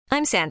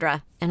I'm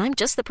Sandra, and I'm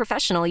just the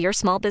professional your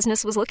small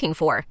business was looking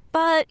for.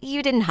 But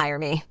you didn't hire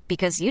me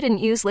because you didn't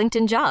use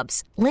LinkedIn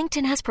Jobs.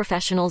 LinkedIn has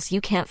professionals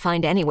you can't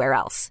find anywhere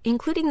else,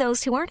 including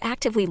those who aren't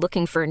actively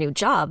looking for a new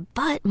job,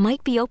 but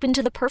might be open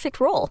to the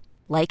perfect role,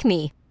 like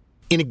me.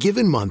 In a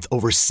given month,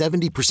 over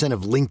 70%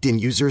 of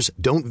LinkedIn users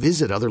don't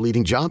visit other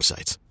leading job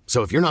sites.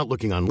 So if you're not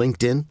looking on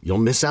LinkedIn, you'll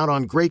miss out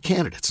on great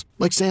candidates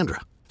like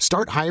Sandra.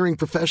 Start hiring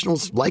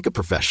professionals like a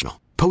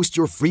professional. Post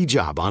your free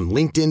job on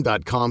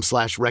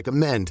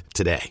linkedin.com/recommend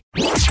today.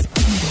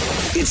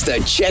 It's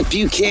the Chet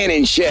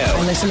Buchanan Show.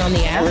 I listen on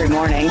the app every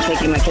morning,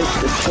 taking my kids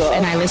to school.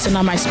 And I listen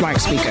on my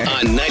smart speaker.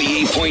 On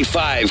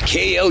 98.5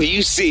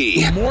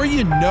 KLUC. The more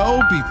you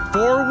know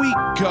before we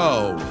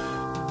go.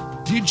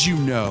 Did you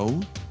know,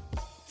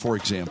 for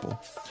example,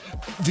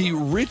 the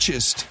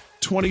richest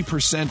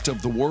 20%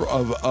 of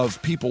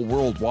of people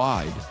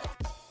worldwide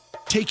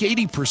take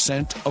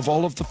 80% of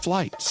all of the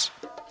flights?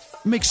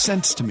 It makes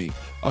sense to me,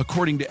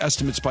 according to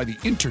estimates by the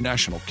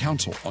International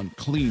Council on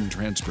Clean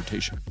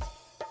Transportation.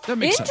 That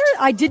makes sense.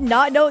 I did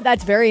not know.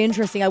 That's very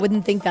interesting. I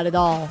wouldn't think that at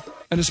all.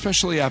 And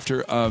especially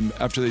after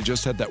they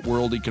just had that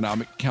World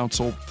Economic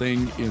Council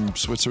thing in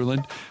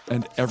Switzerland,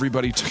 and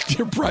everybody took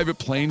their private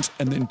planes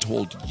and then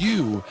told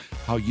you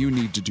how you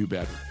need to do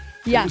better.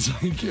 Yeah.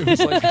 It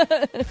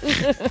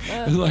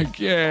was like,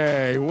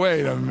 yay,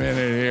 wait a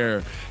minute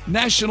here.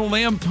 National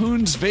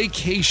Lampoon's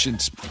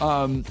Vacations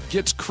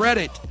gets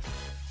credit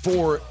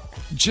for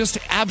just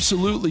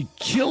absolutely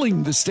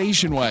killing the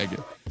station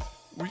wagon.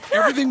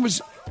 Everything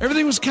was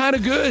kind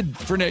of good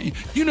for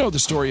you know the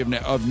story of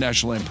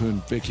National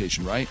Lampoon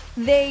Vacation, right?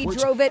 They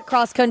drove it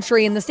cross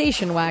country in the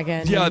station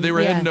wagon. Yeah, they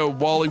were heading to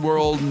Wally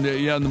World and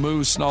and the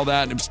Moose and all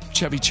that, and it was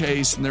Chevy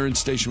Chase, and they're in the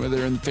station wagon,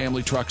 they're in the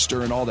family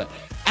truckster and all that.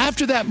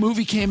 After that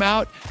movie came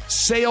out,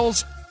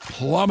 sales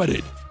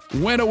plummeted,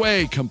 went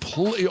away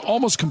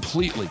almost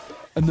completely,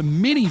 and the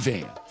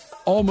minivan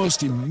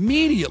almost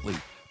immediately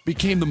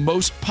became the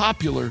most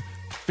popular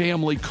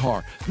family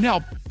car. Now,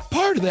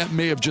 part of that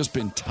may have just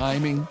been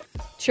timing.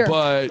 Sure.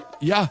 But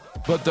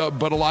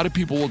a lot of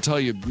people will tell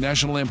you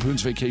National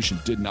Lampoon's Vacation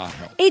did not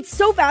help. It's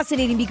so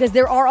fascinating because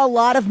there are a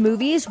lot of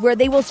movies where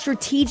they will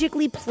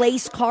strategically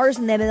place cars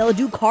in them and they'll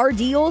do car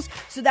deals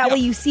so that way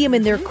you see them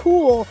and they're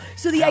cool.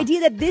 So the idea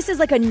that this is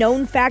like a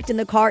known fact in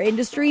the car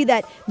industry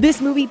that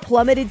this movie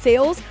plummeted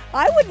sales,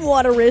 I wouldn't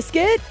want to risk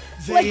it.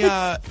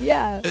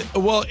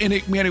 Well, and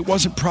it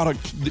wasn't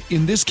product.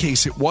 In this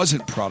case, it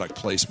wasn't product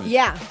placement.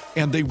 Yeah.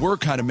 And they were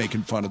kind of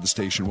making fun of the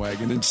station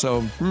wagon. And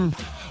so,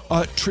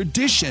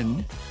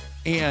 tradition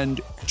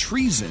and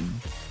treason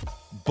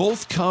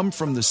both come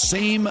from the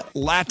same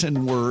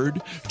Latin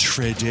word,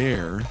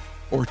 tradere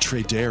or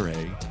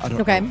tradere. I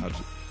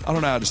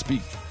don't know how to speak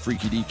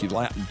freaky deaky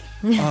Latin.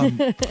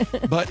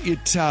 But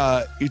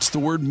it's the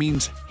word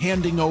means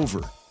handing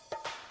over.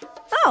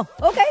 Oh,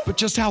 okay. But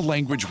just how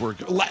language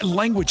works.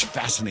 Language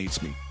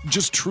fascinates me.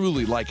 Just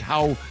truly, like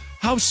how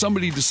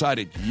somebody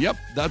decided, yep,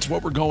 that's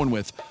what we're going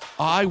with.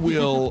 I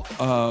will,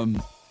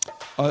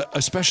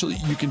 especially,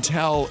 you can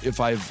tell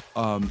if I've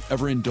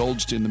ever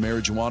indulged in the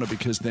marijuana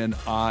because then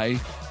I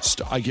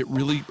get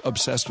really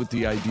obsessed with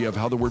the idea of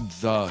how the word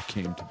 "the"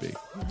 came to be.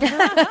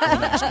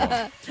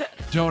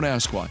 Don't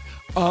ask why.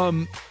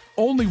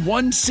 Only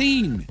one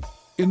scene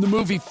in the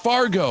movie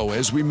Fargo,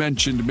 as we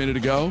mentioned a minute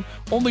ago,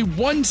 only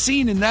one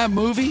scene in that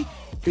movie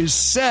is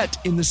set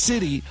in the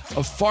city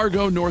of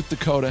Fargo, North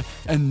Dakota,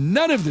 and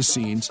none of the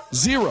scenes,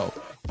 0,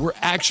 were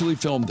actually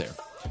filmed there.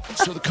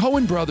 So the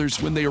Coen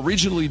brothers, when they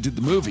originally did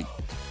the movie,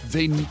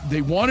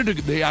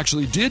 they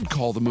actually did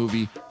call the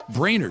movie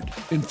Brainerd.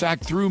 In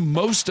fact, through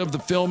most of the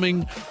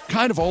filming,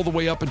 kind of all the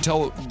way up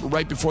until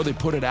right before they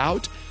put it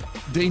out,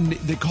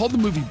 they called the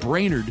movie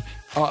Brainerd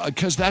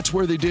because that's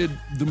where they did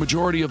the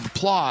majority of the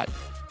plot.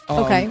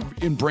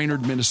 In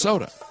Brainerd,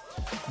 Minnesota.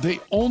 They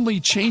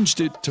only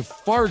changed it to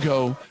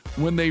Fargo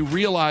when they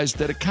realized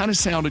that it kind of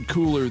sounded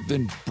cooler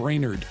than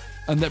Brainerd,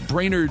 and that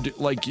Brainerd,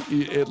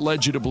 it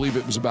led you to believe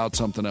it was about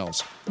something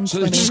else.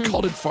 So they just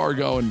called it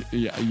Fargo, and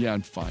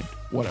and fine,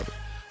 whatever.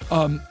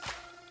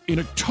 In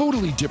a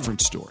totally different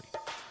story,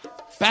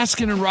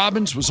 Baskin and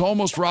Robbins was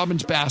almost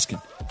Robbins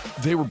Baskin.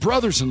 They were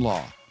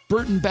brothers-in-law.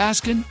 Burton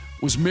Baskin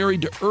was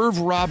married to Irv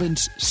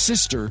Robbins'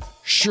 sister,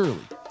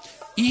 Shirley.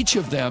 Each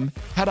of them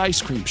had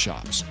ice cream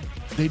shops.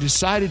 They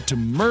decided to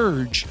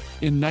merge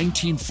in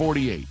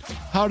 1948.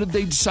 How did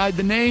they decide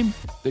the name?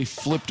 They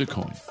flipped a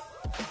coin.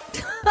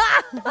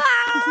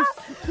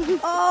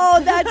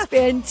 Oh, that's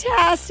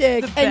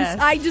fantastic.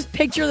 And I just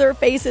picture their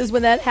faces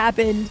when that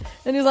happened.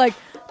 And he's like,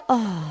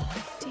 oh,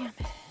 damn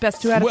it.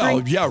 Best 2 out of 3?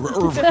 Well, yeah,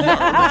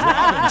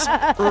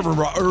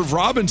 Irv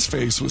Robbins'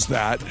 face was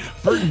that.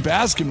 Burton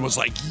Baskin was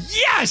like,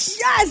 yes!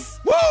 Yes!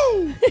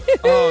 Woo!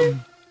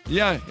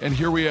 Yeah, and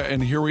here we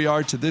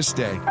are to this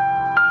day.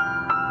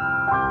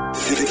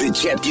 The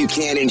Chet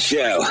Buchanan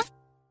Show.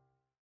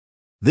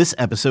 This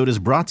episode is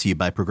brought to you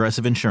by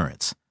Progressive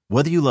Insurance.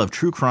 Whether you love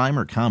true crime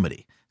or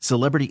comedy,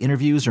 celebrity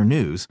interviews or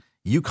news,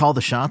 you call the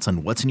shots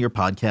on what's in your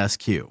podcast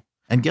queue.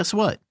 And guess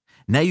what?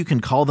 Now you can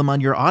call them on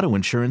your auto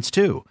insurance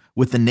too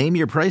with the Name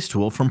Your Price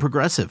tool from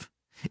Progressive.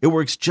 It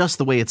works just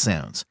the way it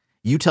sounds.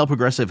 You tell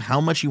Progressive how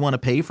much you want to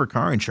pay for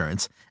car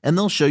insurance, and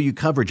they'll show you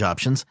coverage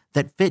options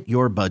that fit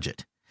your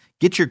budget.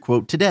 Get your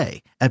quote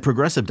today at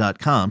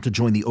Progressive.com to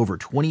join the over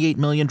 28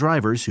 million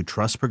drivers who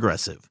trust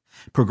Progressive.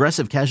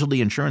 Progressive Casualty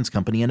Insurance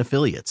Company and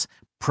Affiliates.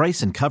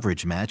 Price and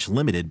coverage match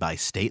limited by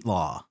state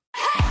law.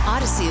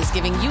 Odyssey is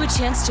giving you a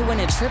chance to win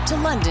a trip to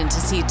London to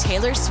see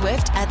Taylor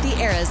Swift at the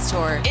Eras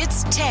Tour.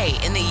 It's Tay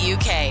in the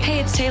UK.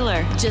 Hey, it's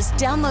Taylor. Just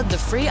download the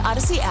free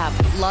Odyssey app,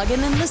 log in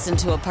and listen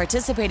to a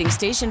participating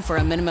station for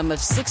a minimum of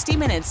 60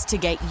 minutes to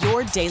get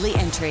your daily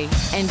entry.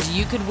 And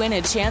you could win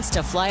a chance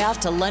to fly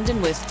off to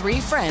London with 3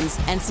 friends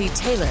and see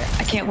Taylor.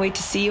 I can't wait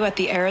to see you at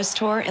the Eras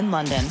Tour in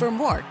London. For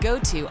more, go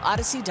to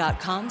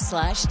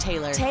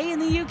odyssey.com/Taylor. Tay in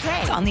the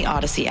UK. It's on the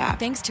Odyssey app.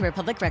 Thanks to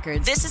Republic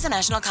Records. This is a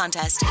national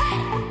contest.